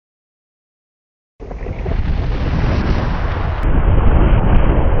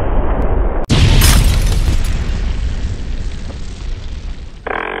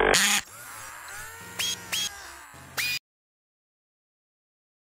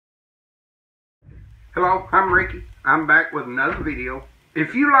Hello, I'm Ricky. I'm back with another video.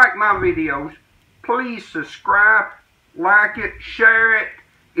 If you like my videos, please subscribe, like it, share it.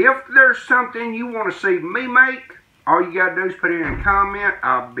 If there's something you want to see me make, all you gotta do is put it in a comment.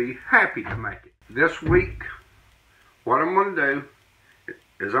 I'll be happy to make it. This week, what I'm gonna do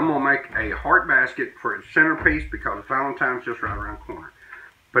is I'm gonna make a heart basket for a centerpiece because Valentine's just right around the corner.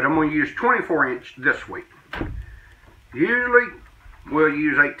 But I'm gonna use 24-inch this week. Usually, we'll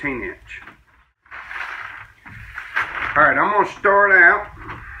use 18-inch. Alright, I'm going to start out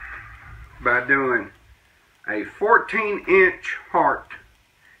by doing a 14-inch heart.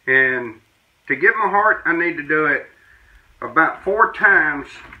 And to get my heart, I need to do it about 4 times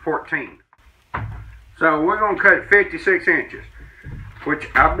 14. So we're going to cut it 56 inches, which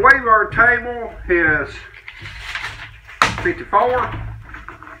I believe our table is 54. I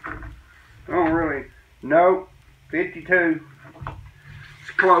don't really know. 52.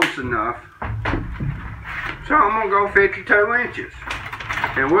 It's close enough. So I'm going to go 52 inches.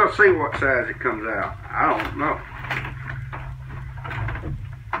 And we'll see what size it comes out. I don't know.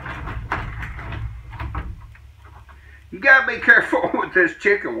 You got to be careful with this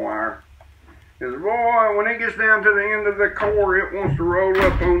chicken wire. Because boy, when it gets down to the end of the cord, it wants to roll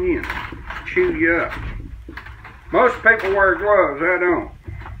up on you and chew you up. Most people wear gloves. I don't.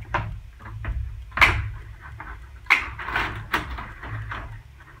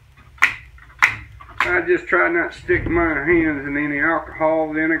 I just try not to stick my hands in any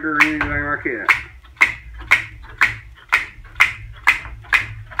alcohol, vinegar, or anything like that.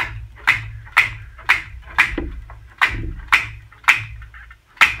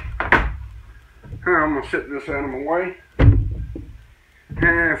 I'm going to set this out of my way.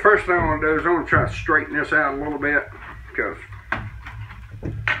 And first thing I'm going to do is I'm going to try to straighten this out a little bit.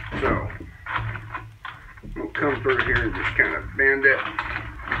 So, I'm going to come through here and just kind of bend it.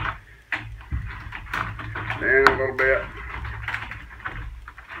 Down a little bit,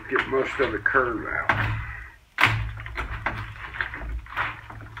 get most of the curve out.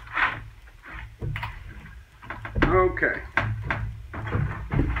 Okay.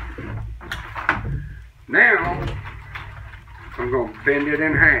 Now, I'm going to bend it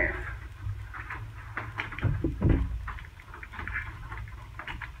in half.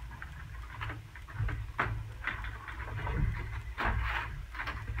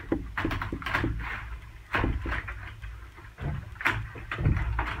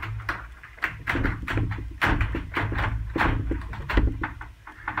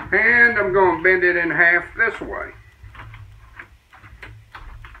 And I'm going to bend it in half this way.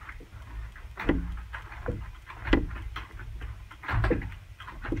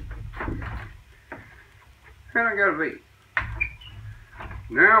 And I got a V.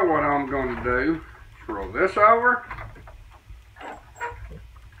 Now what I'm going to do is roll this over.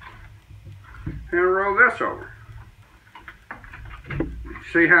 And roll this over. You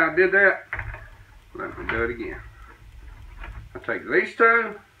see how I did that? Let me do it again. I take these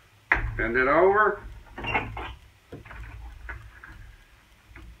two. Bend it over. And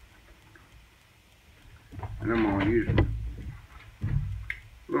I'm going to use a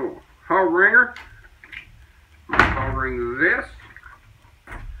little hog wringer. I'm going to hog wring this.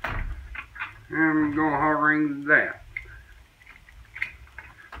 And I'm going to hog wring that.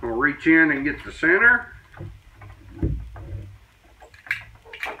 I'm going to reach in and get the center.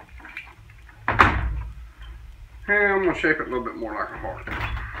 And I'm going to shape it a little bit more like a heart.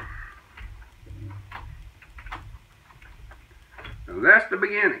 Now that's the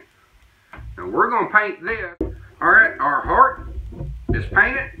beginning. Now we're going to paint this. Alright, our heart is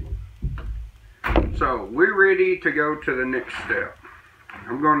painted. So we're ready to go to the next step.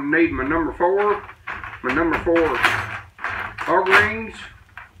 I'm going to need my number 4 hog rings,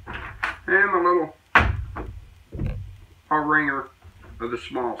 and my little hog wringer of the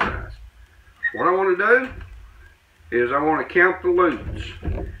small size. What I want to do is I want to count the loops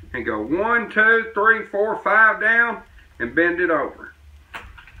and go 1, 2, 3, 4, 5 down and bend it over.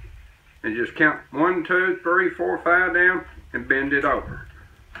 And just count 1, 2, 3, 4, 5 down and bend it over.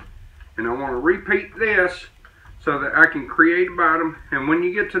 And I want to repeat this so that I can create a bottom. And when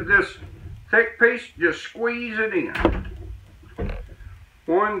you get to this thick piece, just squeeze it in.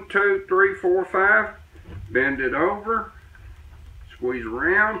 1, 2, 3, 4, 5. Bend it over. Squeeze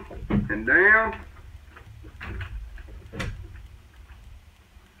around and down.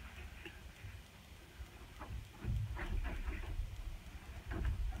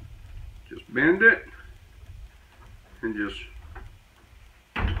 Just bend it and just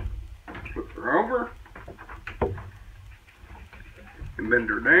flip her over and bend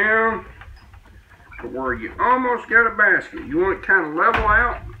her down to where you almost got a basket. You want it kind of level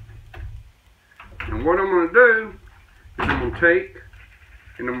out. And what I'm going to do is I'm going to take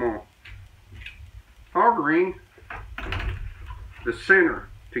and I'm going to hog ring the center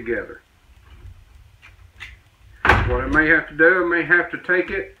together. What I may have to do, I may have to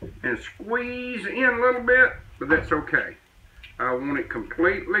take it and squeeze in a little bit, but that's okay. I want it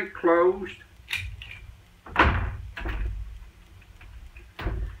completely closed.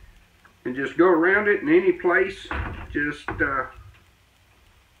 And just go around it in any place. Just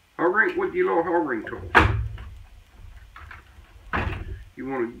hog ring with your little hog ring tool. You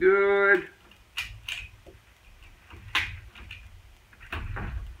want it good.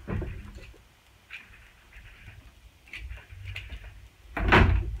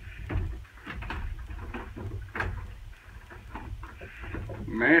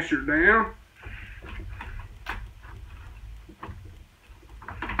 Mash her down.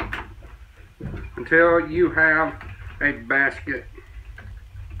 Until you have a basket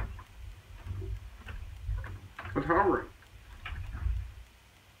with hog ring.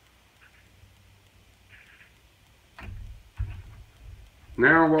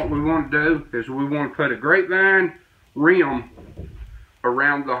 Now what we want to do is we want to put a grapevine rim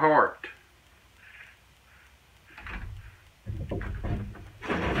around the heart.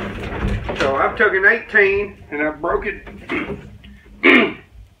 So I've took an 18 and I broke it.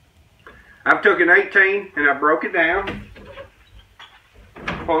 I've took an 18 and I broke it down,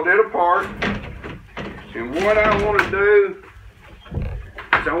 pulled it apart, and what I want to do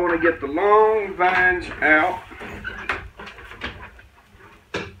is I want to get the long vines out.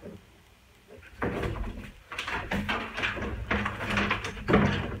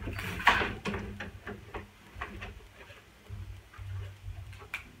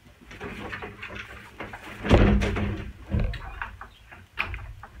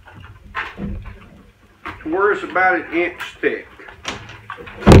 Where it's about an inch thick.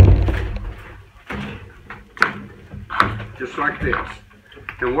 Just like this.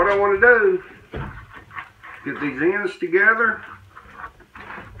 And what I want to do, get these ends together,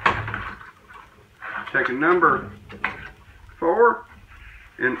 take a number 4,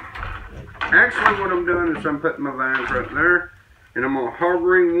 and actually what I'm doing is I'm putting my vines right there, and I'm going to hog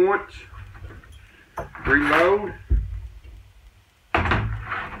ring once, reload,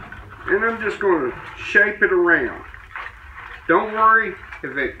 and I'm just going to shape it around. Don't worry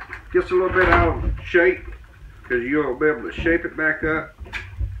if it gets a little bit out of shape, because you'll be able to shape it back up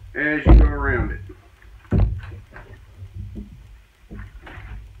as you go around it.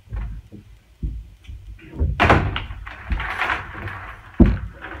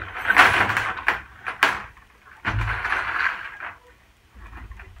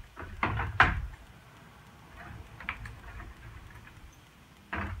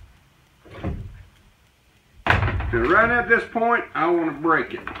 And right at this point, I want to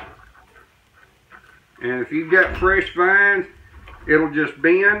break it. And if you've got fresh vines, it'll just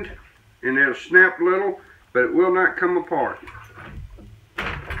bend and it'll snap a little, but it will not come apart.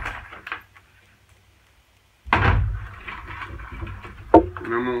 And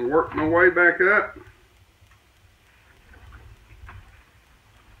I'm going to work my way back up.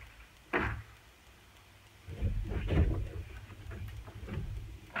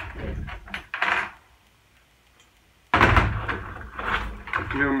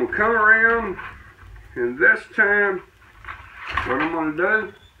 And I'm going to come around, and this time what I'm going to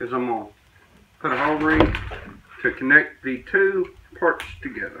do is I'm going to put a hog ring to connect the two parts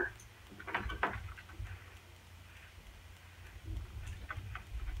together.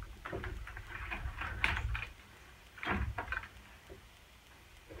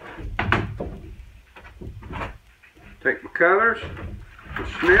 Take my cutters, the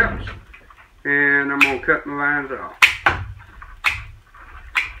snips, and I'm going to cut my lines off.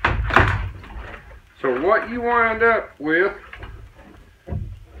 So what you wind up with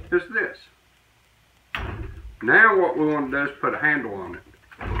is this. Now what we want to do is put a handle on it.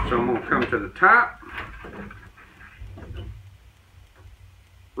 So I'm going to come to the top,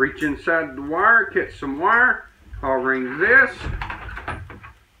 reach inside the wire, catch some wire, I'll ring this,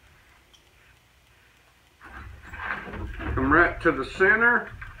 come right to the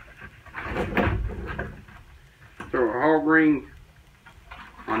center, throw a hog ring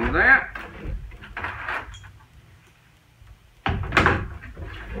on that,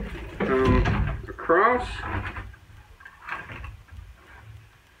 come across.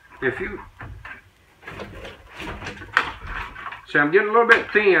 If you see, I'm getting a little bit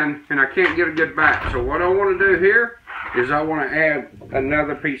thin and I can't get a good bite. So what I want to do here is I want to add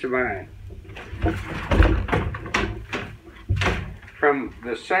another piece of vine from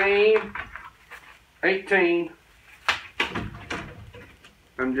the same 18.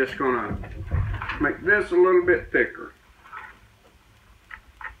 I'm just going to make this a little bit thicker.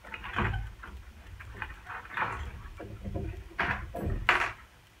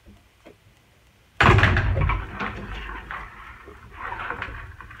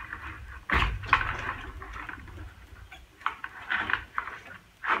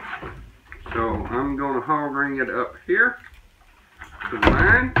 So I'm going to hog ring it up here to the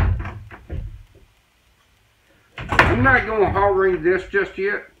line. I'm not going to hog ring this just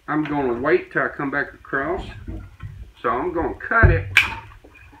yet. I'm going to wait till I come back across. So I'm going to cut it.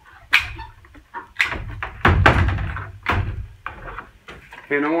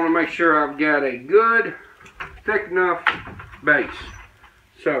 And I want to make sure I've got a good, thick enough base.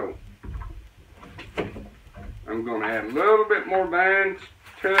 So I'm going to add a little bit more vines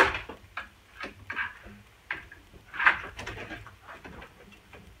to it.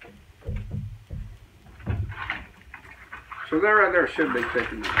 So that right there should be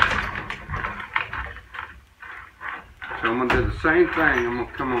thick enough. So I'm going to do the same thing. I'm going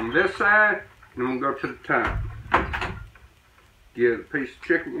to come on this side and I'm going to go to the top. Get a piece of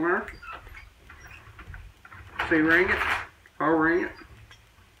chicken wire. C-ring it. O-ring it.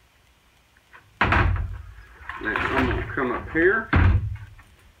 Then I'm going to come up here.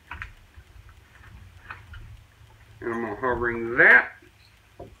 And I'm going to O-ring that.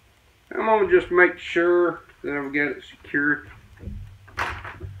 I'm going to just make sure that I've got it secured.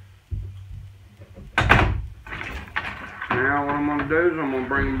 Now what I'm going to do is I'm going to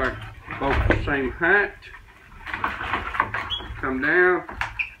bring them back both the same height. Come down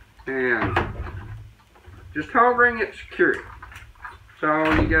and just hog ring it secure. That's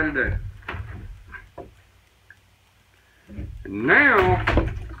all you got to do. And now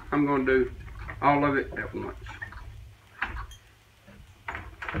I'm going to do all of it at once.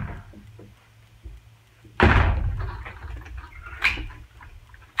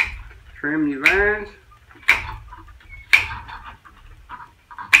 Trim your vines.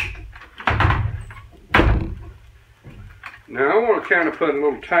 Now I want to kind of put a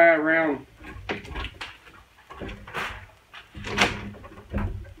little tie around.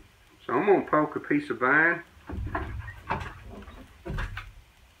 So I'm going to poke a piece of vine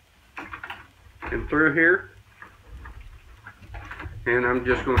in through here. And I'm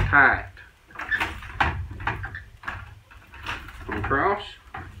just going to tie it across.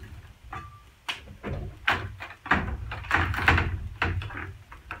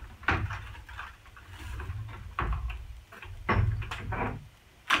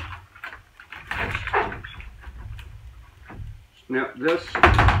 Now this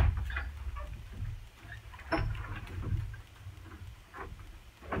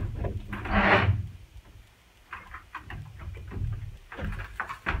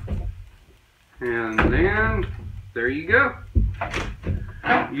and then there you go.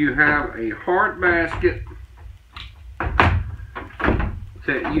 You have a heart basket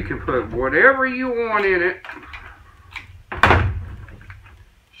that you can put whatever you want in it.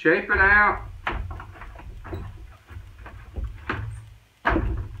 Shape it out.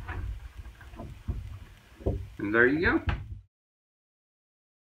 And there you go.